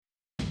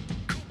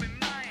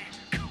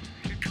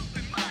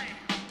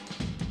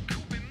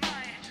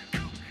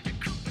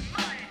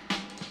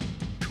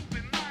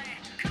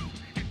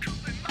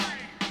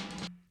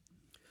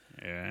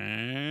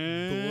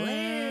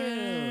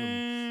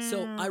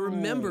So I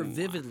remember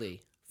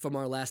vividly from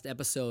our last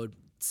episode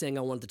saying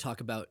I wanted to talk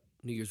about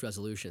New Year's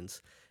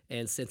resolutions.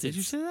 And since Did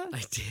you say that?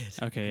 I did.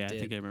 Okay, yeah, I did.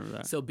 think I remember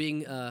that. So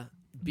being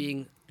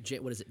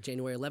what is it,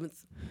 January 11th?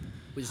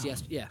 Was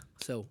yeah.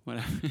 So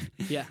Whatever.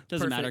 yeah,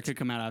 Doesn't matter. It perfect. could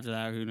come out after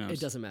that. Who knows? It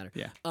doesn't matter.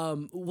 Yeah.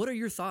 What are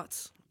your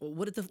thoughts?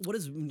 What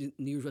does New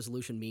Year's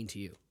resolution mean to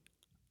you?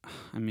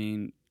 I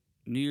mean,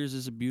 New Year's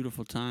is a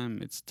beautiful time.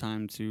 It's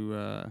time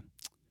to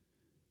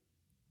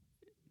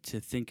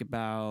think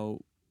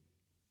about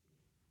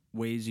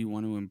ways you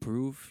want to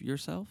improve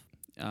yourself.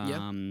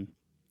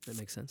 That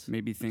makes sense.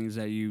 Maybe things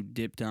that you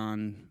dipped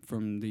on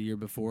from the year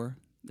before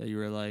that you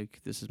were like,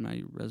 this is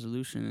my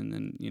resolution. And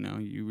then,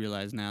 you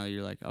realize now that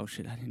you're like, oh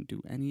shit, I didn't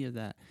do any of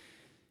that.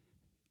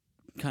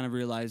 Kind of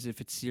realize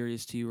if it's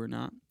serious to you or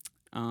not.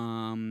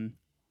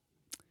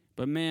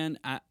 But man,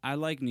 I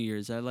like New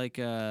Year's. I like,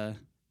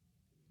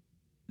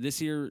 this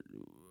year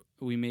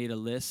we made a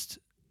list,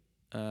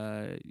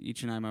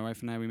 each and I, my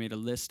wife and I, we made a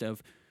list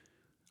of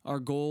our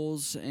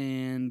goals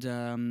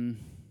and,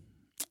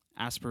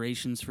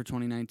 aspirations for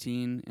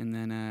 2019, and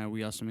then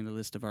we also made a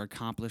list of our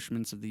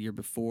accomplishments of the year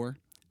before,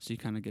 so you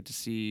kind of get to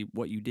see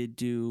what you did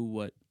do,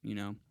 what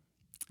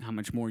how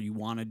much more you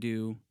want to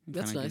do.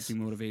 That's nice. Gives you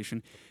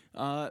motivation.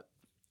 I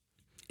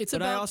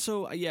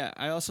also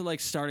like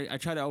starting. I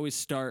try to always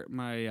start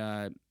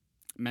my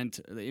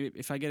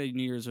if I get a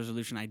New Year's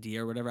resolution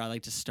idea or whatever, I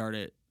like to start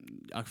it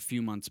a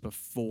few months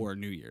before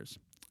New Year's,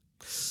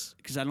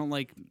 because I don't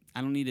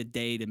need a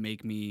day to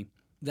make me.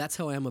 That's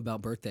how I am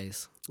about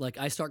birthdays. Like,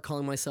 I start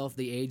calling myself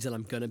the age that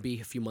I'm going to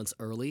be a few months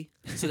early,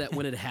 so that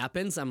when it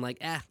happens, I'm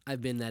like,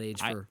 I've been that age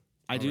for...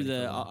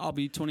 I'll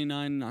be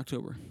 29 in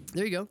October.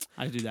 There you go.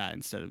 I do that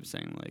instead of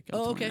saying like,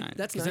 I'm 29. Okay,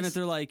 that's nice. Because then if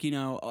they're like,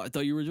 I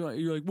thought you were,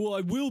 you're like, well,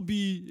 I will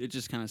be. It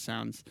just kind of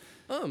sounds...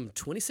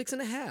 26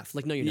 and a half.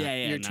 Like, no, you're not.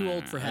 Yeah, you're too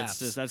old for half.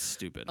 That's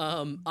stupid.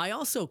 I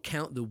also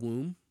count the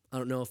womb. I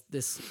don't know if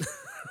this...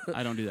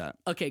 I don't do that.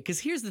 Okay, because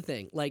here's the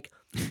thing. Like,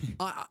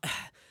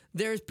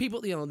 there's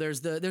people,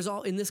 there's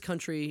all in this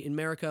country, in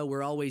America,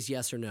 we're always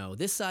yes or no.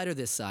 This side or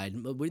this side.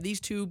 With these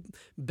two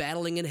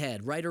battling in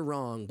head, right or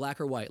wrong, black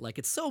or white. Like,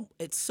 it's so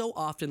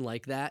often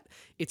like that.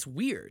 It's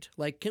weird.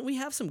 Like, can we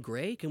have some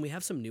gray? Can we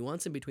have some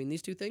nuance in between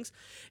these two things?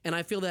 And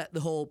I feel that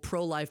the whole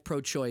pro-life,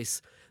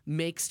 pro-choice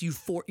makes you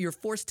you're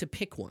forced to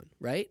pick one,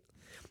 right?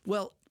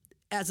 Well,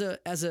 as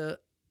an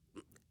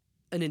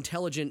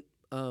intelligent,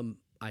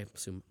 I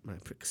assume I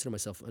consider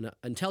myself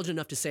intelligent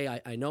enough to say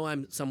I know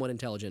I'm somewhat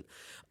intelligent,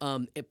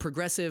 a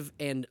progressive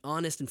and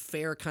honest and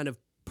fair kind of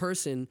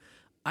person.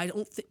 I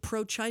don't think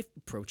pro-chife.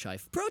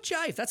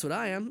 That's what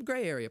I am.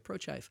 Gray area.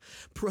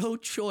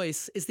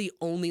 Pro-choice is the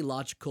only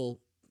logical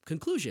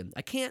conclusion.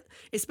 I can't,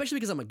 especially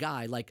because I'm a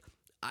guy. Like,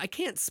 I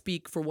can't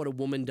speak for what a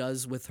woman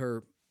does with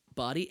her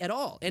body at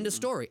all. End of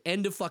story.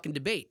 End of fucking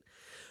debate.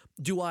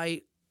 Do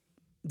I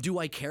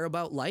care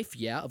about life?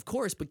 Yeah, of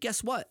course. But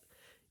guess what?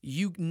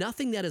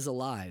 Nothing that is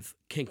alive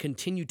can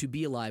continue to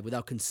be alive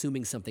without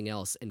consuming something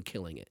else and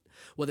killing it.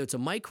 Whether it's a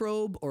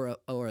microbe or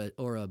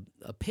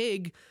a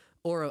pig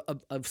or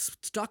a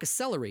stalk of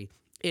celery,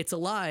 it's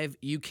alive.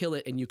 You kill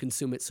it and you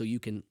consume it so you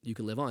can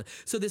live on.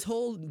 So this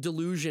whole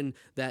delusion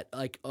that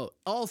like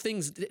all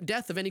things,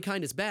 death of any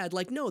kind is bad.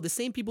 Like, no, the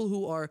same people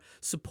who are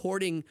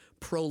supporting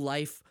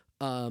pro-life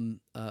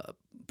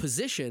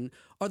position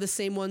are the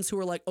same ones who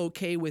are like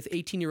okay with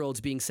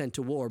 18-year-olds being sent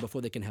to war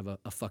before they can have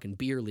a fucking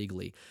beer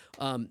legally.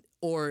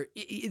 Or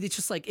it's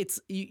just like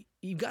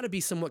you got to be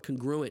somewhat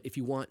congruent if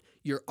you want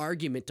your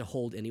argument to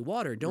hold any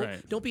water.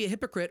 Don't be a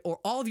hypocrite, or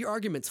all of your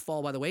arguments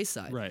fall by the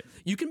wayside. Right.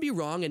 You can be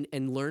wrong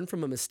and learn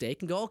from a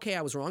mistake and go, okay,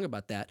 I was wrong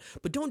about that,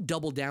 but don't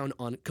double down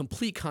on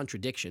complete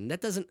contradiction.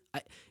 That doesn't.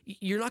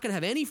 You're not going to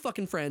have any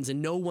fucking friends,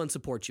 and no one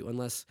supports you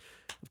unless,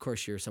 of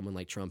course, you're someone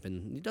like Trump,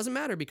 and it doesn't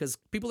matter because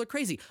people are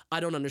crazy. I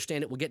don't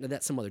understand it. We'll get into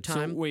that some other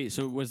time.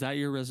 So was that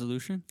your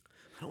resolution?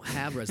 I don't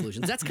have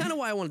resolutions. That's kind of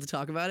why I wanted to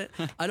talk about it.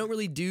 I don't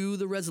really do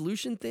the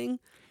resolution thing.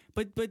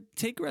 But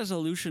take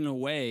resolution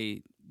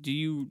away. Do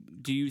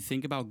you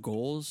think about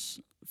goals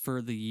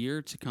for the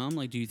year to come?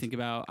 Like, do you think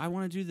about, I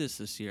want to do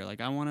this year? Like,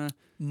 I want to...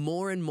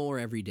 More and more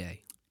every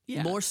day.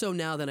 Yeah. More so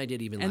now than I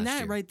did even last year.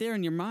 And that right there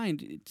in your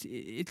mind,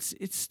 it's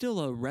still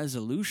a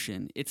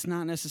resolution. It's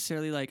not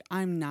necessarily like,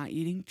 I'm not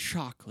eating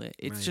chocolate.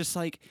 It's just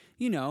like,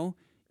 you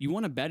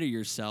want to better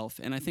yourself.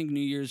 And I think New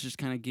Year's just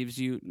kind of gives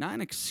you, not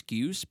an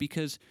excuse,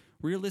 because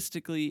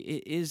realistically,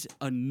 it is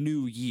a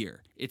new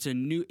year. It's a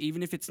new,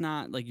 even if it's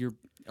not like you're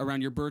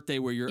around your birthday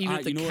where you're... Even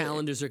if the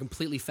calendars are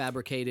completely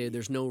fabricated,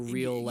 there's no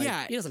real,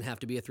 yeah. It doesn't have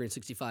to be a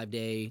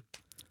 365-day...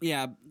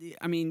 Yeah,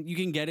 I mean, you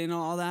can get in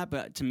all that,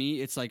 but to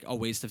me, it's like a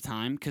waste of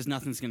time because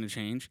nothing's going to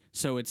change.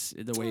 So it's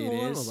the way it is.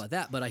 I don't know about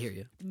that, but I hear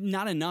you.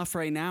 Not enough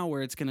right now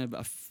where it's going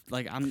to,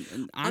 like, I'm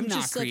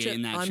not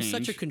creating that change.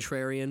 I'm such a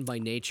contrarian by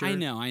nature. I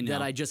know.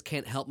 That I just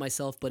can't help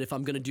myself. But if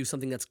I'm going to do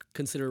something that's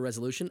considered a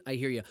resolution, I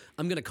hear you.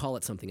 I'm going to call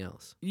it something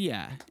else.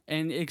 Yeah,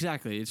 and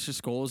exactly. It's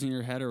just goals in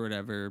your head or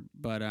whatever.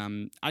 But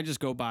I just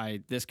go by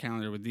this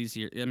calendar with these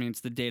years. I mean,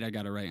 it's the date I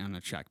got to write on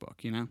a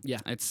checkbook, Yeah.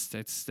 It's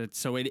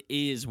so it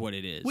is what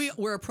it is.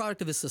 We're we're a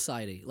product of this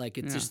society. Like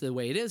it's Yeah. just the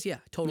way it is. Yeah,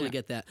 totally Yeah.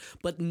 get that.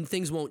 But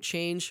things won't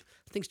change.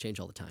 Things change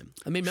all the time.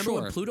 I mean, remember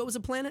when Sure. Pluto was a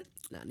planet?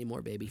 Not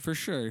anymore, baby. For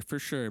sure.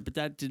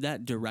 But did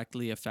that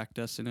directly affect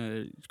us in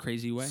a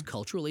crazy way?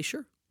 Culturally,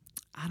 sure.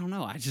 I don't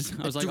know. I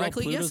was like,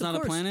 Directly, Pluto's yes, of not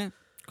course. a planet?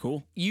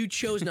 Cool. You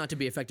chose not to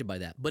be affected by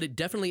that, but it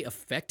definitely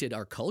affected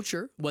our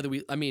culture.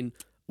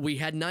 We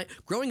had 9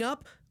 growing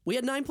up. We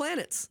had 9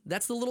 planets.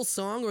 That's the little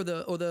song or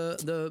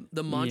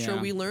the mantra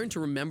Yeah. we learned to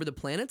remember the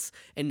planets.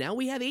 And now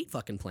we have 8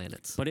 fucking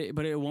planets. But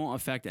it won't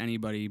affect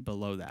anybody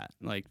below that.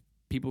 Like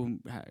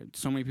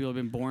so many people have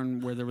been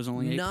born where there was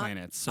only 8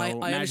 planets. So I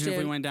imagine if we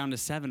understand. went down to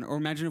 7, or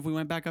imagine if we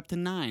went back up to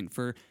 9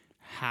 for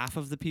half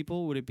of the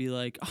people. Would it be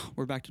like, oh,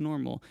 we're back to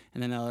normal,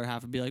 and then the other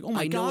half would be like, oh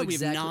my I know god,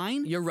 exactly. we have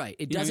 9. You're right.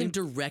 It You know what I doesn't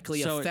mean?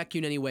 directly So affect you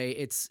in any way.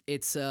 It's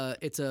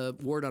a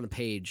word on a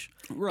page.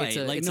 Right.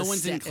 It's No a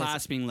one's in set-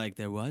 class being like,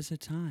 there was a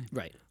time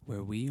Right.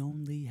 where we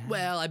only had.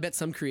 Well, I bet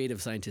some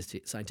creative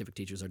scientific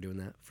teachers are doing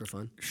that for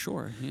fun.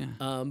 Sure.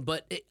 Yeah.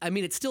 But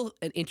it's still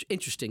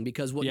interesting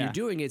because what Yeah. you're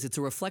doing is it's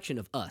a reflection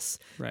of us.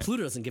 Right.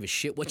 Pluto doesn't give a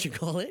shit what you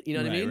call it. You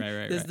know what I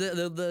Right, mean?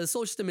 right, The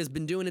solar system has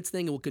been doing its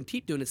thing and will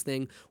keep doing its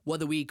thing,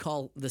 whether we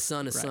call the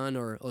sun a sun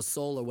or a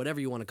soul or whatever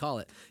you want to call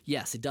it.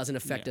 Yes, it doesn't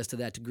affect us to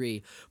that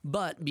degree.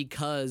 But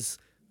because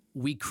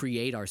we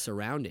create our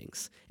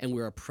surroundings and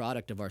we're a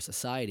product of our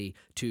society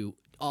to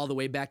all the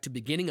way back to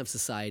beginning of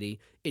society,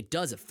 it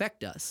does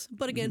affect us.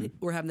 But again,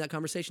 we're having that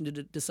conversation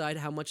to decide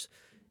how much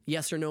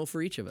yes or no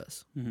for each of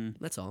us.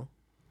 That's all.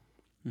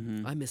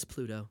 I miss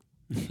Pluto.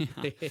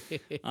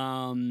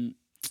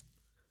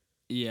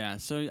 Yeah.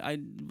 So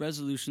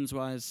resolutions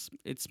wise,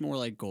 it's more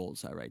like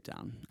goals. I write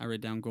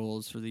down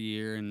goals for the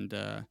year, and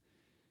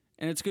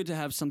it's good to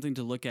have something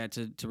to look at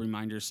to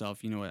remind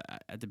yourself. You know,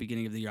 at the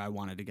beginning of the year, I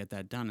wanted to get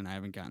that done, and I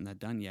haven't gotten that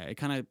done yet.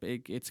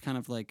 It's kind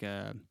of like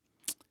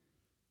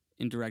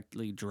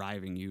indirectly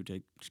driving you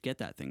to get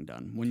that thing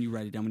done when you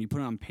write it down, when you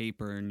put it on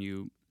paper, and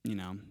you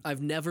know.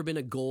 I've never been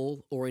a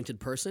goal-oriented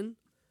person,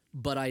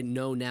 but I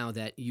know now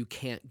that you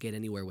can't get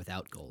anywhere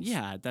without goals.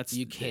 Yeah,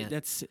 You can't.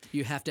 That's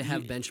You have to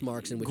have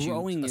benchmarks in which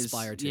growing you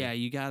aspire to. Yeah,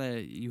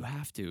 you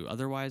have to.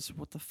 Otherwise,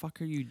 what the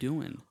fuck are you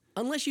doing?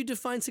 Unless you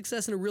define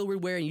success in a real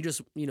weird way and you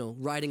just,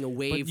 riding a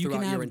wave you can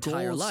throughout have your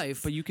entire goals,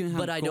 life. But you can have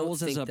but I don't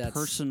goals as think a that's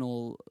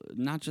personal,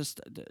 not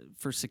just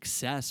for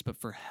success, but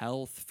for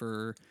health.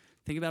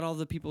 Think about all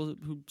the people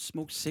who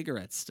smoke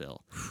cigarettes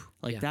still.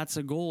 Like Yeah. that's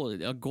a goal.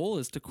 A goal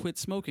is to quit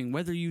smoking,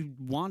 whether you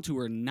want to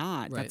or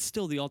not. Right. That's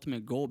still the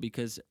ultimate goal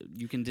because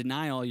you can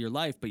deny all your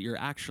life, but you're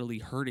actually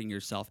hurting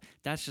yourself.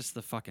 That's just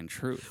the fucking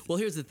truth. Well,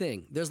 here's the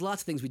thing. There's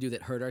lots of things we do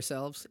that hurt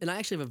ourselves, and I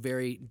actually have a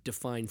very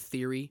defined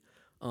theory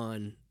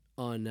on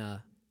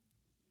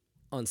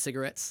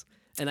cigarettes.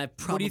 And I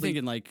probably What are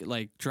you thinking?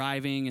 Like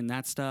driving and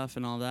that stuff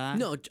and all that?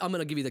 No, I'm going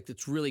to give you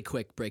this really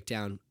quick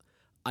breakdown.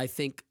 I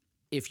think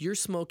if you're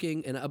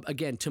smoking, and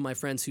again, to my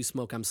friends who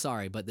smoke, I'm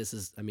sorry, but this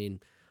is,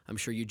 I'm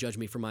sure you judge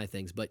me for my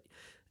things,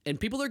 and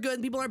people are good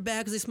and people aren't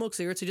bad because they smoke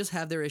cigarettes. They just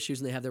have their issues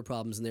and they have their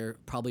problems and they're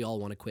probably all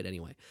want to quit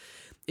anyway.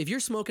 If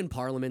you're smoking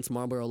Parliaments,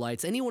 Marlboro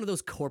Lights, any one of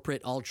those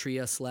corporate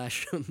Altria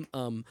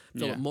 /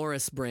 Philip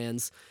Morris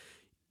brands,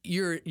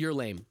 you're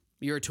lame.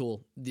 You're a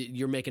tool.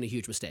 You're making a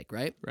huge mistake,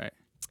 right? Right.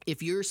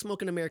 If you're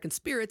smoking American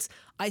Spirits,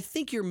 I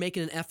think you're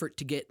making an effort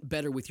to get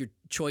better with your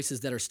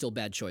choices that are still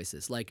bad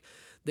choices. Like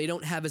they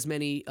don't have as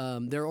many.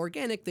 They're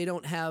organic. They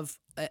don't have.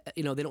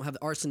 They don't have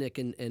arsenic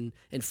and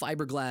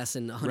fiberglass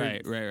and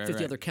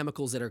 150 other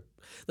chemicals that are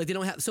like they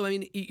don't have. So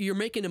you're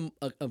making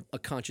a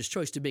conscious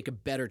choice to make a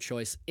better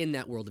choice in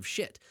that world of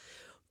shit.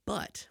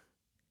 But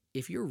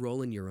if you're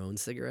rolling your own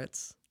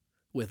cigarettes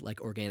with like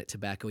organic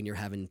tobacco and you're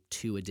having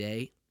 2 a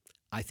day,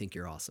 I think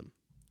you're awesome.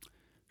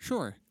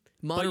 Sure.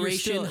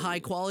 Moderation, high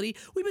quality.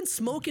 We've been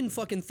smoking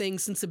fucking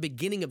things since the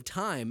beginning of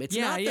time. It's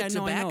not the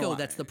tobacco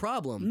that's the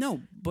problem.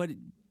 No, but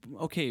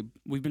okay,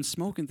 we've been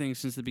smoking things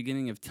since the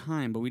beginning of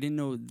time, but we didn't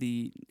know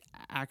the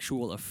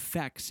actual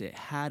effects it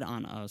had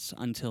on us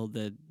until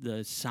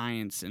the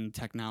science and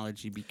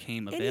technology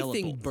became available.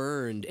 Anything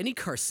burned, any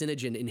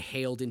carcinogen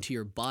inhaled into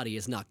your body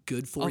is not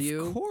good for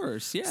you. Of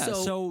course, yeah.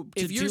 So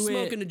if you're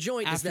smoking a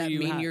joint, does that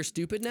mean you're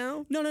stupid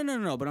now?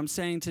 No. But I'm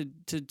saying to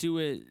do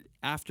it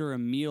after a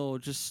meal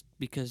just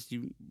because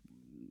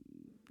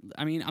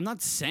I'm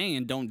not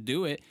saying don't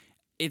do it.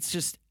 It's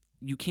just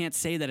you can't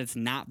say that it's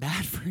not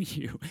bad for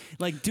you.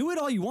 Like, do it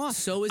all you want.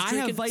 So is I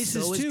drinking, have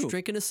vices so too. is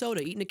drinking a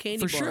soda, eating a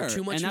candy for bar, sure.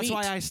 too much meat. And that's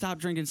why I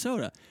stopped drinking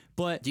soda.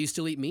 But do you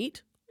still eat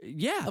meat?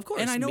 Yeah, of course.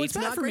 And I know Meat's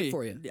it's bad not for great me.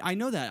 for you. I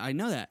know that. I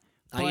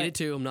But, eat it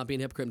too. I'm not being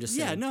a hypocrite. I'm just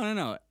saying. Yeah,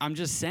 no. I'm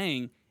just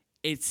saying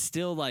it's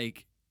still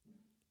like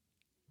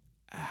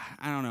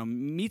I don't know.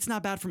 Meat's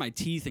not bad for my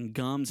teeth and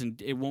gums,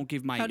 and it won't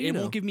give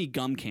won't give me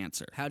gum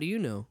cancer. How do you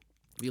know?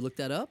 Have you looked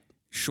that up?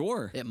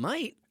 Sure. It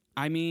might.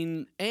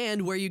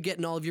 And where are you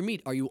getting all of your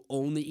meat? Are you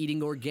only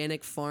eating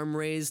organic,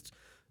 farm-raised,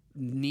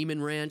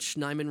 Nyman Ranch?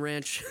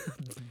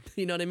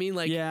 You know what I mean?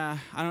 Like, yeah.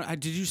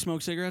 Did you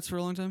smoke cigarettes for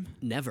a long time?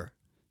 Never.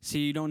 See,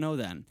 you don't know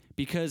then.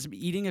 Because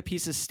eating a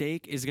piece of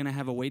steak is going to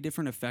have a way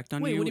different effect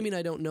on you. Wait, what do you mean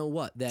I don't know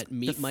what? That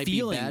meat might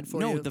be bad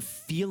for you? No, the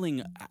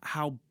feeling,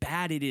 how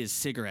bad it is,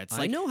 cigarettes.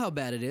 I know how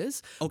bad it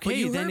is.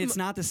 Okay, then it's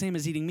not the same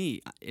as eating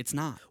meat. It's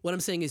not. What I'm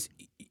saying is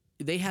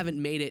they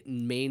haven't made it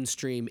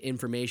mainstream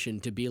information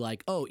to be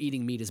like, oh,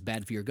 eating meat is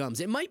bad for your gums.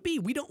 It might be.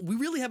 We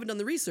really haven't done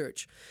the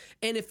research.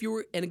 And if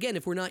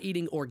we're not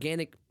eating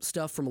organic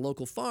stuff from a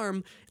local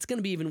farm, it's going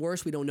to be even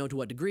worse. We don't know to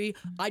what degree.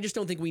 I just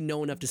don't think we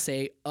know enough to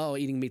say, oh,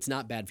 eating meat's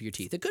not bad for your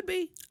teeth. It could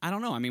be. I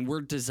don't know. I mean,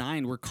 we're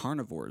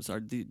carnivores.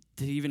 To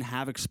even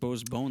have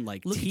exposed bone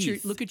like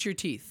teeth. Look at your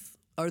teeth.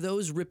 Are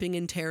those ripping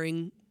and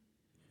tearing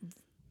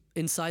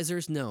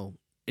incisors? No.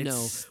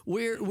 No,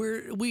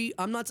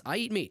 I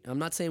eat meat. I'm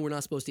not saying we're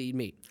not supposed to eat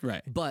meat.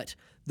 Right. But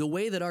the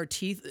way that our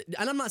teeth,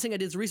 and I'm not saying I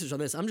did research on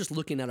this, I'm just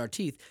looking at our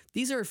teeth.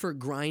 These are for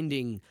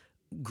grinding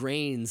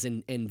grains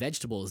and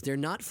vegetables. They're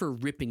not for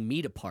ripping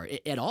meat apart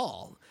at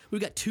all.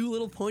 We've got two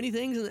little pointy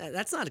things, and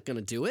that's not going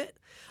to do it.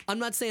 I'm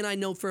not saying I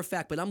know for a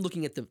fact, but I'm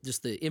looking at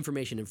just the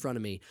information in front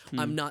of me.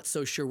 I'm not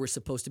so sure we're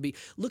supposed to be.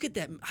 Look at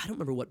that. I don't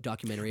remember what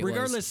documentary it was.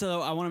 Regardless,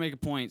 though, I want to make a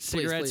point.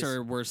 Cigarettes please.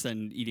 are worse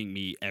than eating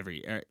meat.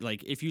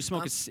 Like if you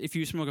smoke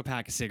a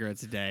pack of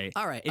cigarettes a day,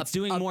 all right, it's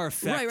doing more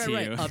effect to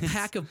you. A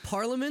pack of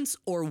Parliaments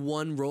or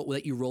one roll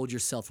that you rolled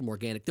yourself from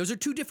organic. Those are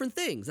two different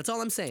things. That's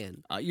all I'm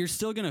saying. You're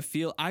still gonna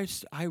feel. I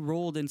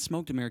rolled and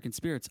smoked American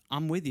Spirits.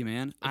 I'm with you,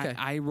 man. Okay.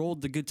 I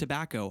rolled the good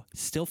tobacco.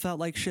 Still felt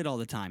like shit all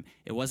the time.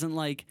 It wasn't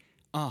like,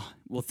 oh,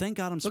 well, thank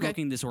God I'm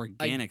smoking this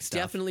organic stuff.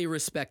 Definitely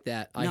respect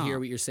that. I hear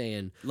what you're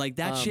saying. Like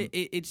that shit.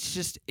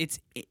 It's.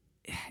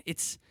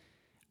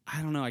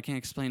 I don't know. I can't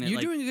explain it. You're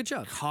like, doing a good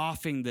job.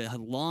 Coughing, the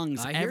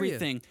lungs, I hear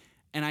everything, you.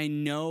 and I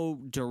know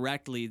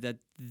directly that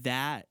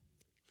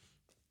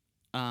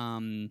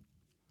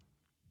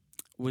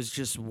was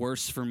just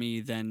worse for me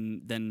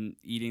than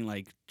eating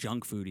like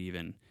junk food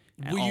even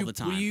all the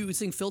time. Were you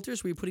using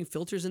filters? Were you putting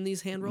filters in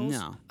these hand rolls?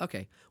 No.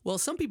 Okay. Well,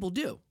 some people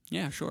do.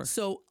 Yeah, sure.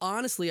 So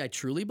honestly, I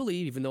truly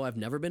believe, even though I've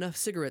never been a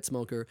cigarette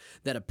smoker,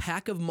 that a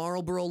pack of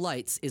Marlboro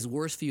Lights is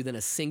worse for you than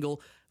a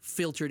single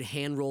filtered,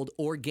 hand-rolled,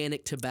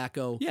 organic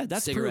tobacco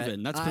cigarette.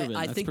 Proven. That's proven.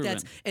 I think proven.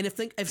 that's and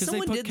if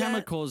someone they put did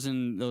chemicals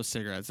in those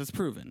cigarettes, that's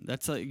proven.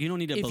 That's like you don't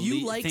need to if believe.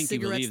 you like think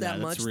cigarettes you believe that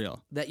much that's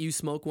real. that you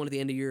smoke one at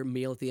the end of your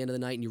meal at the end of the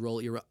night and you roll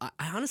it, I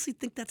honestly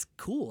think that's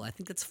cool. I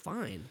think that's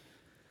fine.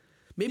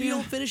 Maybe you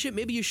don't finish it.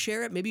 Maybe you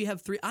share it. Maybe you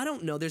have 3. I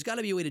don't know. There's got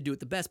to be a way to do it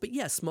the best. But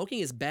yes, smoking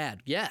is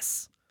bad.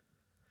 Yes,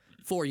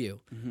 for you.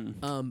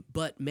 Mm-hmm.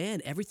 But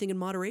man, everything in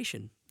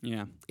moderation.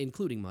 Yeah.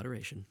 Including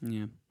moderation.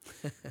 Yeah.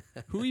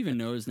 Who even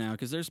knows now?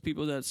 Because there's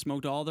people that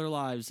smoked all their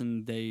lives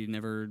and they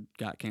never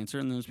got cancer,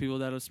 and there's people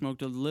that have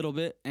smoked a little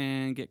bit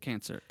and get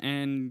cancer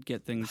and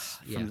get things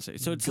from the state.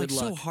 So it's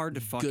so hard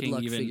to fucking good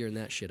luck even figuring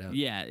that shit out.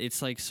 Yeah,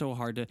 it's like so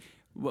hard to.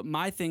 What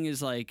my thing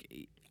is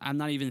like. I'm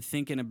not even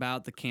thinking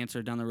about the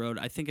cancer down the road.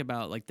 I think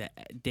about like the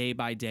day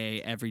by day,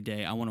 every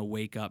day. I want to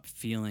wake up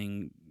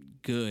feeling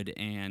good,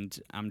 and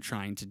I'm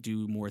trying to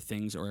do more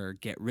things or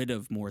get rid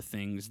of more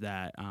things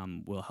that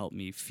will help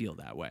me feel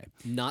that way.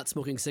 Not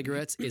smoking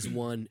cigarettes is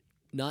one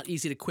not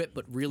easy to quit,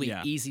 but really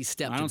easy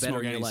step to better your life.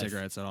 I don't smoke any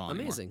cigarettes at all.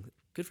 Amazing, anymore.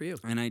 Good for you.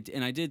 And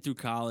I did through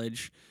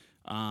college.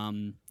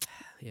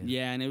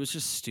 Yeah, and it was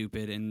just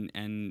stupid,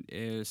 and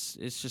it's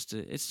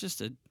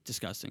just a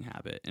disgusting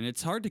habit, and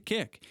it's hard to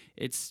kick.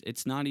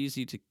 It's not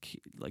easy to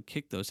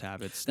kick those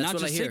habits. That's not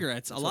what just I hear.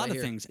 cigarettes, That's a lot what I of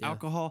hear. things, Yeah.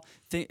 alcohol.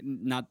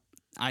 I'm not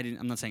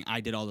saying I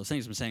did all those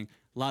things. I'm saying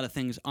a lot of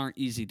things aren't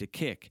easy to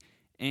kick,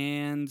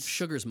 and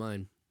Sugar's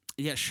mine.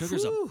 yeah,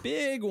 sugar's a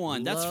big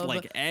one. That's Love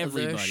like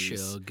everybody's.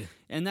 shug.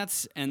 And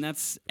that's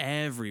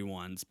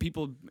everyone's.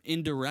 People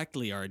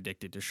indirectly are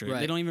addicted to sugar. Right.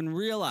 They don't even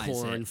realize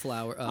Corn, it.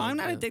 flour. I'm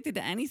not addicted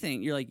to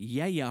anything. You're like,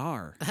 yeah, you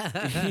are.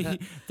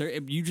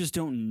 You just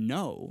don't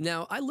know.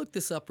 Now, I looked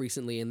this up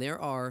recently, and there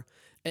are,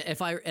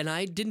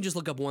 I didn't just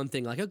look up one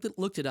thing. Like I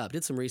looked it up,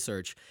 did some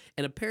research,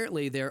 and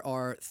apparently there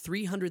are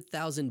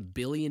 300,000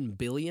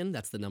 billion.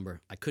 That's the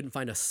number. I couldn't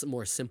find a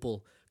more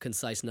simple,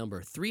 concise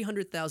number.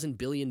 300,000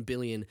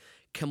 billion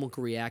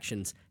chemical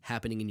reactions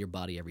happening in your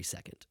body every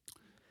second.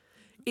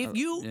 If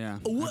you, yeah, I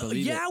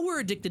believe it. we're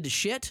addicted to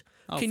shit.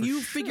 Oh, Can for you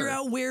sure. figure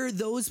out where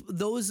those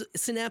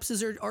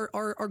synapses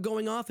are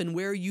going off and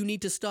where you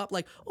need to stop?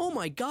 Like, oh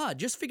my God,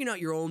 just figuring out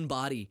your own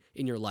body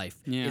in your life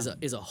is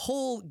a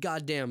whole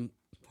goddamn,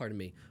 pardon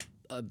me,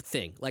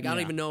 thing. Like, I don't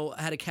even know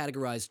how to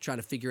categorize trying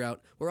to figure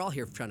out. We're all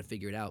here trying to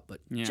figure it out, but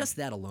just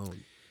that alone.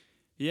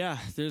 Yeah,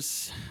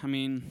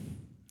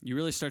 you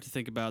really start to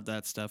think about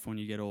that stuff when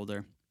you get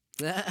older.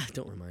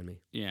 Don't remind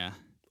me. Yeah.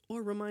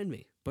 Or remind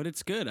me. But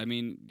it's good. I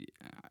mean,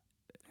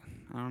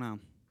 I don't know.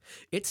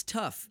 It's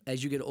tough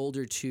as you get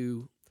older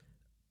to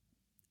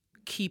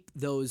keep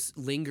those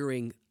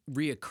lingering,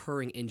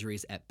 reoccurring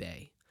injuries at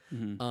bay.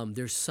 Mm-hmm.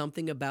 There's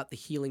something about the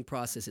healing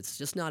process. It's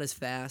just not as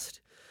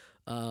fast.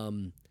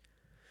 I'm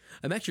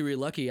actually really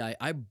lucky.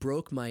 I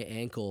broke my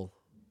ankle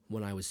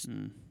when I was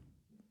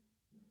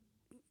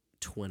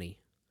 20.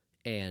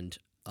 And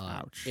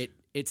ouch.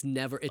 It's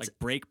never... It's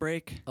like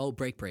break? Oh,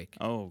 break.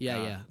 Oh, yeah,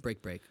 God. yeah,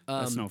 break.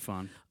 That's no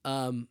fun.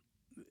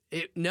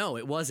 No,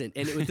 it wasn't.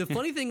 And the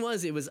funny thing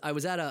was, I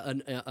was at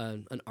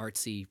an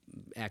artsy,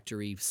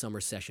 actory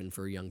summer session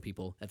for young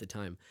people at the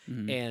time,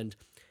 and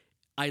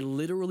I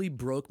literally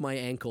broke my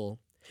ankle.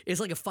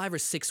 It's like a 5 or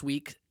 6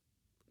 week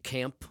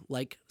camp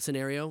like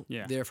scenario.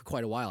 Yeah. There for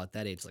quite a while at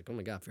that age. Like, oh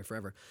my God, for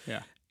forever.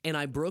 Yeah. And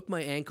I broke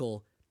my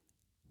ankle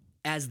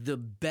as the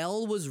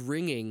bell was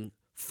ringing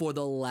for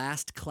the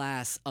last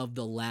class of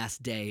the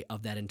last day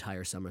of that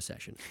entire summer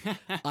session.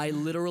 I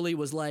literally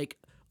was like,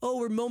 oh,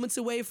 we're moments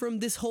away from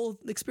this whole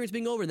experience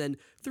being over. And then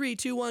 3,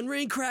 2, 1,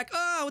 ring, crack.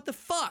 Oh, what the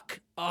fuck?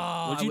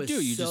 Oh, What'd you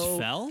do? You just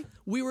fell?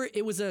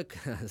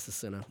 This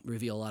is going to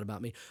reveal a lot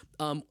about me.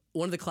 One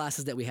of the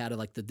classes that we had are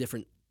like the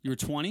different. You were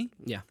 20?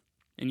 Yeah.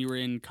 And you were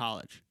in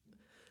college?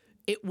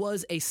 It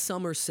was a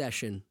summer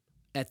session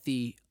at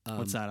the.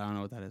 What's that? I don't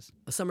know what that is.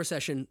 A summer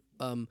session.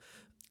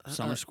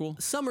 Summer school?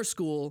 Summer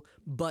school,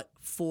 but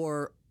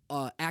for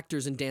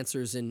actors and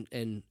dancers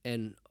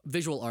and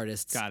visual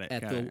artists. Got it.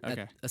 Okay.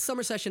 At a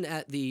summer session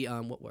at the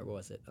where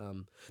was it?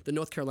 The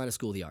North Carolina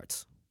School of the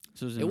Arts.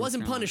 So it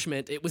wasn't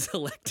punishment; it was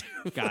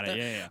elective. Got it.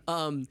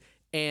 Yeah.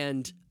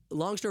 And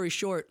long story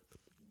short,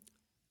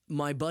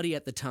 my buddy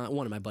at the time,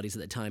 one of my buddies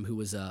at the time, who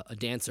was a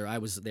dancer, I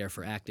was there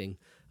for acting,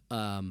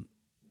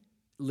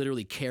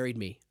 literally carried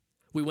me.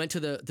 We went to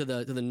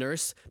the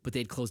nurse, but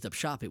they'd closed up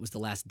shop. It was the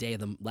last day of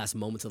the last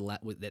moments of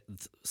the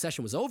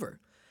session was over.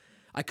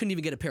 I couldn't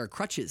even get a pair of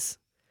crutches.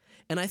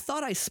 And I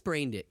thought I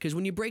sprained it, because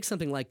when you break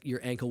something like your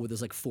ankle where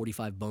there's like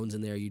 45 bones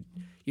in there, you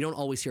don't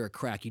always hear a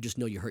crack. You just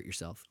know you hurt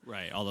yourself.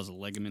 Right, all those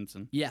ligaments.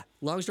 Yeah,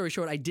 long story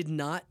short, I did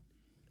not,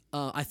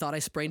 I thought I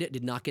sprained it,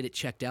 did not get it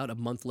checked out. A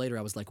month later,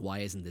 I was like, why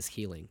isn't this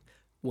healing?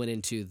 Went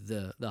into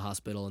the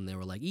hospital, and they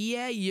were like,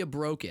 yeah, you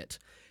broke it.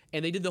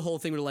 And they did the whole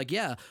thing where they're like,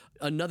 yeah,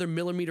 another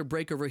millimeter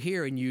break over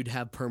here and you'd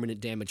have permanent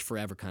damage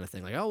forever kind of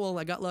thing. Like, oh, well,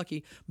 I got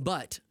lucky.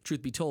 But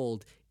truth be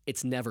told,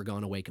 it's never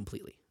gone away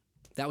completely.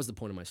 That was the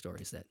point of my story,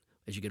 is that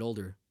as you get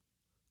older,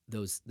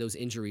 those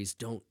injuries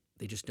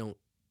just don't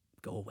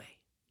go away.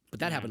 But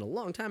that happened a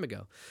long time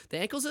ago. The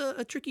ankle's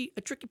a tricky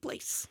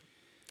place.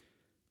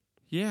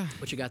 Yeah.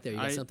 What you got there? You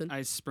got something?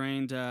 I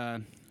sprained,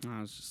 I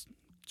was just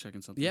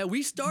checking something. Yeah,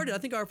 we started, I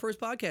think our first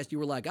podcast, you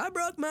were like, I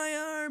broke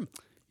my arm.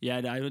 Yeah,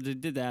 I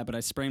did that, but I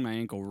sprained my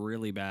ankle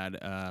really bad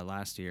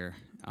last year.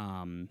 I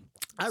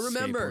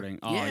remember. Skateboarding.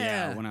 Oh,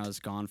 yeah, when I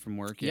was gone from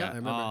work. Yeah, I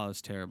remember. Oh, it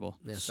was terrible.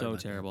 Yeah, so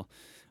terrible.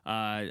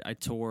 I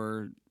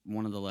tore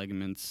one of the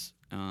ligaments,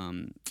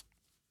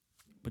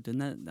 but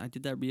then I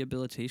did that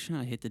rehabilitation.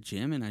 I hit the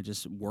gym, and I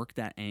just worked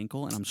that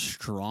ankle, and I'm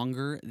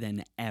stronger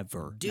than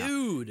ever.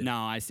 Dude!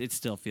 No, it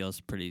still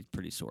feels pretty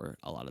sore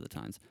a lot of the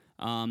times.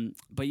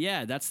 But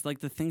yeah, that's like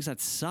the things that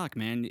suck,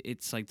 man.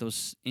 It's like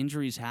those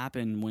injuries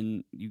happen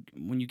when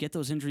you get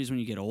those injuries when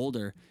you get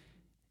older,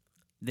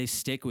 they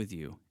stick with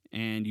you,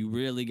 and you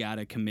really got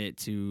to commit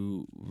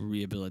to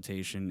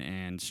rehabilitation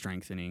and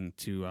strengthening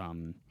to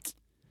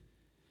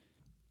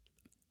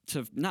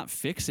not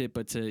fix it,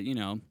 but to,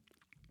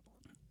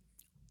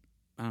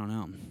 I don't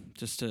know,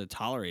 just to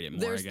tolerate it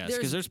more, I guess.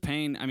 Because there's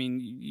pain. I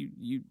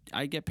mean,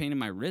 I get pain in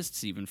my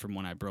wrists even from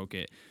when I broke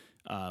it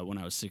when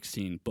I was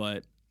 16,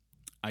 but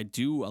I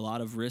do a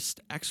lot of wrist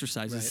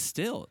exercises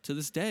still to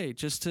this day,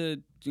 just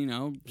to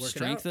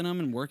strengthen them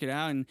and work it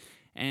out.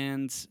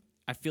 And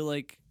I feel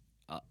like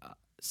a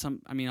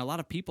lot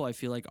of people I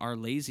feel like are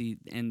lazy,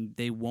 and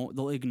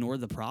they'll ignore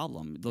the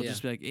problem. They'll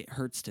just be like, it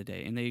hurts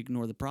today, and they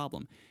ignore the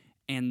problem,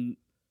 and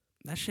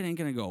that shit ain't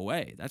gonna go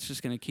away. That's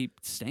just gonna keep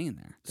staying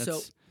there.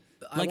 That's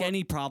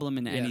any problem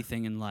in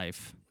anything in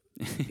life.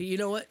 You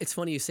know what? It's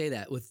funny you say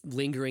that with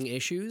lingering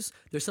issues.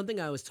 There's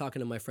something I was talking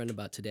to my friend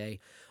about today.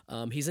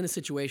 He's in a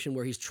situation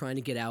where he's trying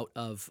to get out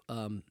of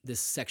this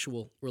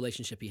sexual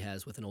relationship he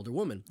has with an older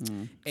woman.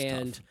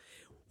 And tough.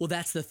 Well,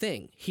 that's the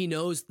thing. He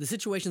knows the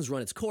situation's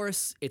run its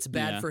course. It's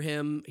bad for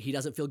him. He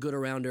doesn't feel good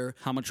around her.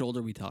 How much older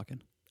are we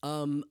talking?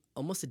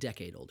 Almost a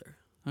decade older.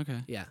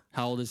 Okay. Yeah.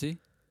 How old is he?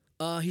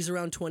 He's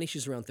around 20.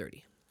 She's around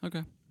 30.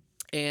 Okay.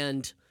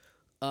 And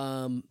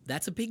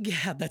that's a big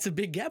gap. That's a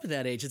big gap at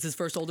that age. It's his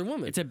first older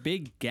woman. It's a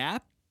big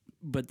gap,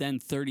 but then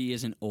 30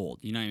 isn't old.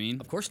 You know what I mean?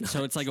 Of course not.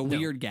 So it's like a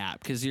weird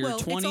gap, because you're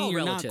 20,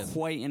 you're relative. not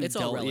quite an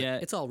adult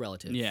yet. It's all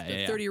relative. Yeah,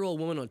 a 30-year-old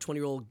woman or a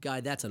 20-year-old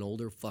guy, that's an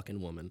older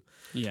fucking woman.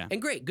 Yeah. And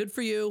great, good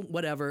for you,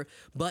 whatever.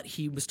 But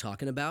he was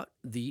talking about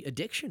the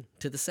addiction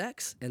to the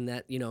sex, and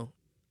that,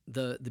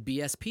 the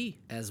BSP,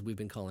 as we've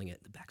been calling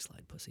it, the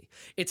backslide pussy.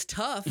 It's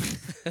tough.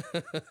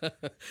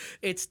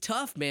 It's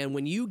tough, man.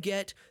 When you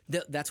get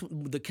that's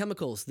the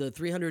chemicals, the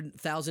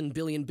 300,000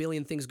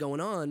 billion things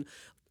going on,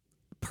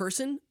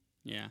 person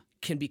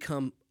can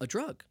become a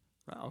drug.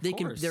 Well, of they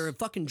course. they're a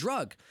fucking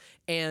drug,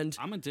 and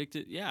I'm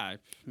addicted. Yeah,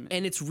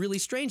 and it's really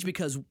strange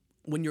because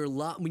when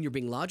you're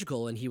being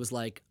logical, and he was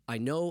like, I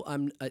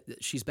know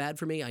she's bad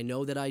for me. I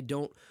know that I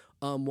don't.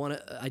 I'm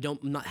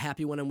not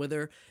happy when I'm with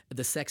her.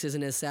 The sex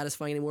isn't as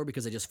satisfying anymore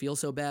because I just feel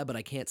so bad, but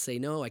I can't say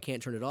no. I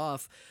can't turn it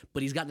off.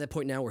 But he's gotten to that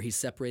point now where he's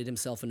separated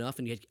himself enough.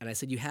 And I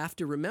said, you have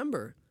to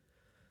remember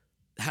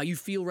how you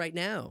feel right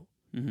now,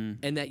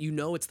 and that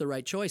it's the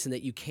right choice, and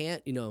that you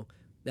can't,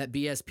 that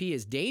BSP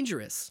is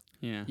dangerous.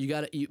 Yeah. You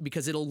got to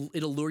because it'll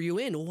lure you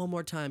in. Oh, one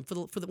more time for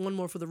the one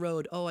more for the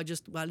road. Oh, I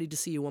need to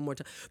see you one more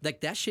time.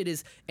 Like that shit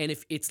is, and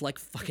if it's like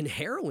fucking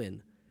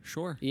heroin,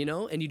 Sure. you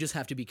know, and you just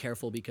have to be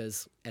careful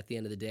because at the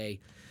end of the day,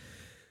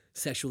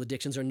 sexual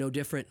addictions are no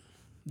different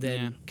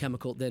than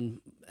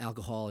than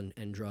alcohol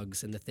and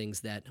drugs and the things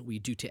that we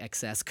do to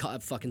excess.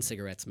 God, fucking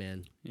cigarettes,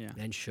 man. Yeah.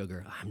 And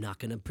sugar. I'm not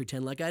gonna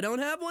pretend like I don't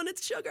have one.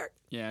 It's sugar.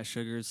 Yeah,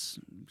 sugar's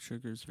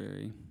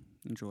very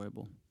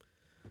enjoyable.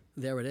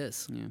 There it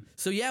is. Yeah.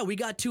 So yeah, we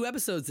got 2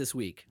 episodes this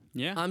week.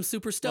 Yeah. I'm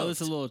super stoked. Oh,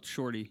 it's a little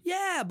shorty.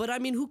 Yeah, but I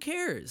mean, who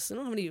cares? I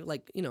don't have any,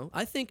 like, you know,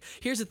 I think,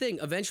 here's the thing.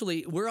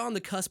 Eventually, we're on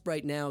the cusp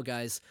right now,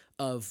 guys,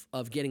 of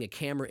getting a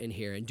camera in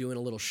here and doing a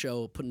little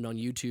show, putting it on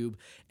YouTube,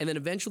 and then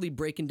eventually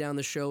breaking down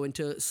the show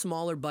into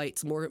smaller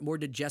bites, more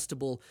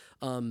digestible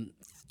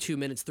 2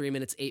 minutes, 3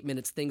 minutes, 8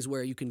 minutes, things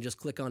where you can just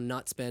click on,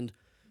 not spend,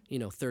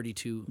 30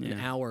 to an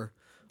hour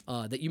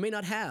that you may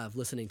not have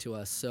listening to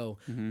us. So,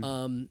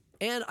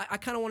 and I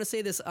kind of want to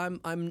say this.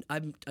 I'm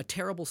a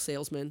terrible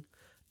salesman.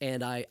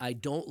 And I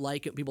don't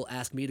like it. People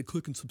ask me to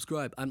click and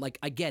subscribe. I'm like,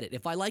 I get it.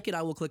 If I like it,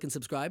 I will click and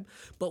subscribe.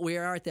 But we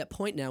are at that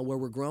point now where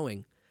we're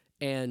growing.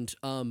 And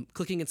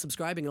clicking and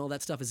subscribing and all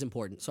that stuff is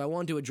important. So I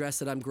wanted to address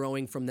that I'm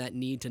growing from that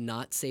need to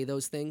not say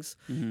those things.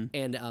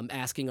 And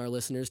asking our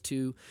listeners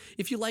to,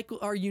 if you like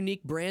our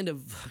unique brand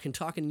of fucking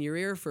talking in your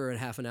ear for a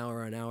half an hour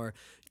or an hour,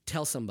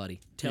 tell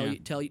somebody. Tell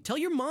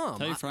your mom.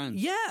 Tell your friends.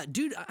 Yeah,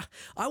 dude.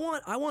 I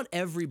want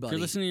everybody. If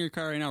you're listening to your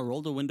car right now,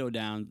 roll the window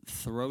down,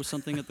 throw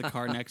something at the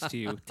car next to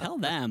you. Tell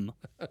them.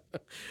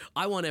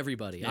 I want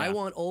everybody. Yeah. I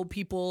want old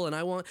people,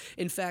 and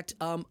in fact,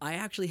 I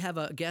actually have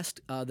a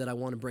guest that I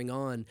want to bring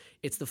on.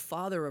 It's the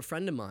father of a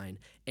friend of mine,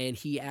 and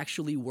he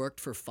actually worked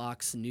for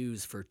Fox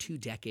News for 2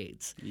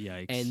 decades.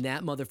 Yikes. And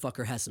that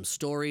motherfucker has some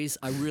stories.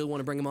 I really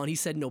want to bring him on. He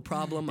said no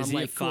problem. Is I'm he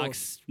like, a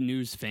Fox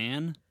News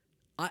fan?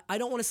 I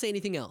don't want to say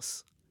anything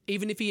else.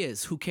 Even if he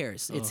is, who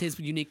cares? It's his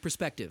unique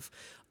perspective.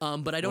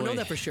 But I don't know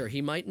that for sure.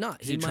 He might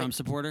not. Is he a Trump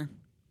supporter?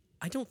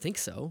 I don't think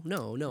so.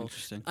 No.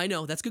 Interesting. I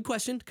know. That's a good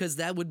question because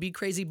that would be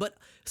crazy. But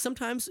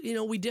sometimes,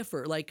 we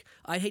differ. Like,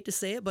 I hate to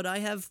say it, but I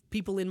have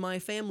people in my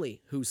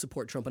family who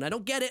support Trump, and I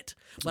don't get it,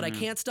 but I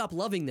can't stop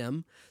loving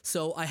them.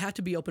 So I have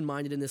to be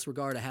open-minded in this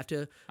regard.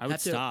 I would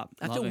stop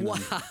loving them.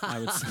 I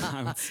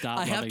would stop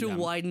I have to loving them.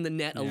 widen the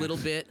net a little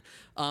bit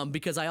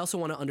because I also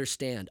want to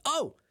understand.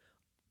 Oh,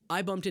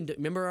 I bumped into,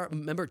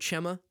 remember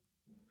Chema?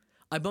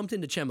 I bumped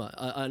into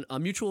Chema, a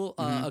mutual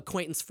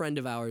acquaintance friend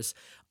of ours,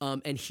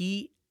 and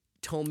he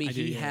told me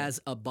he has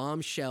a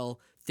bombshell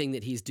thing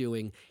that he's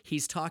doing.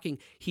 He's talking.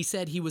 He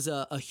said he was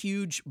a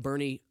huge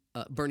Bernie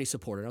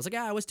supporter. And I was like,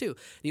 yeah, I was too.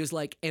 And he was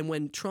like, and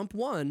when Trump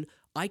won,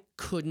 I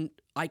couldn't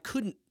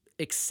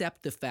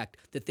accept the fact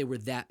that there were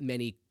that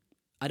many.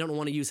 I don't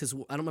want to use his. I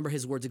don't remember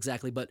his words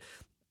exactly, but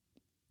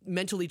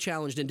mentally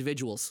challenged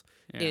individuals.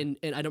 And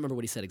I don't remember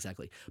what he said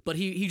exactly, but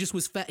he just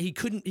was he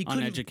couldn't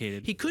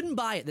uneducated. He couldn't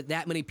buy it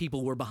that many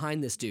people were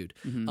behind this dude.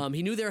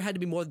 He knew there had to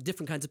be more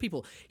different kinds of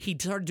people. He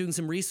started doing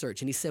some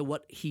research and he said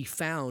what he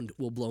found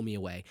will blow me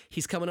away.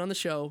 He's coming on the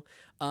show.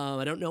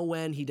 I don't know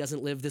when. He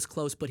doesn't live this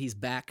close, but he's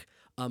back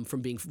from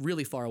being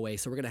really far away.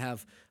 So we're gonna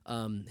have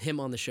him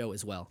on the show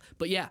as well.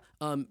 But yeah,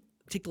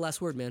 take the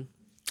last word, man.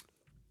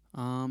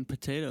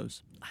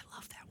 Potatoes. I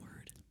love that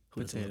word.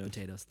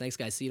 Potatoes. Thanks,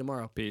 guys. See you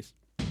tomorrow. Peace.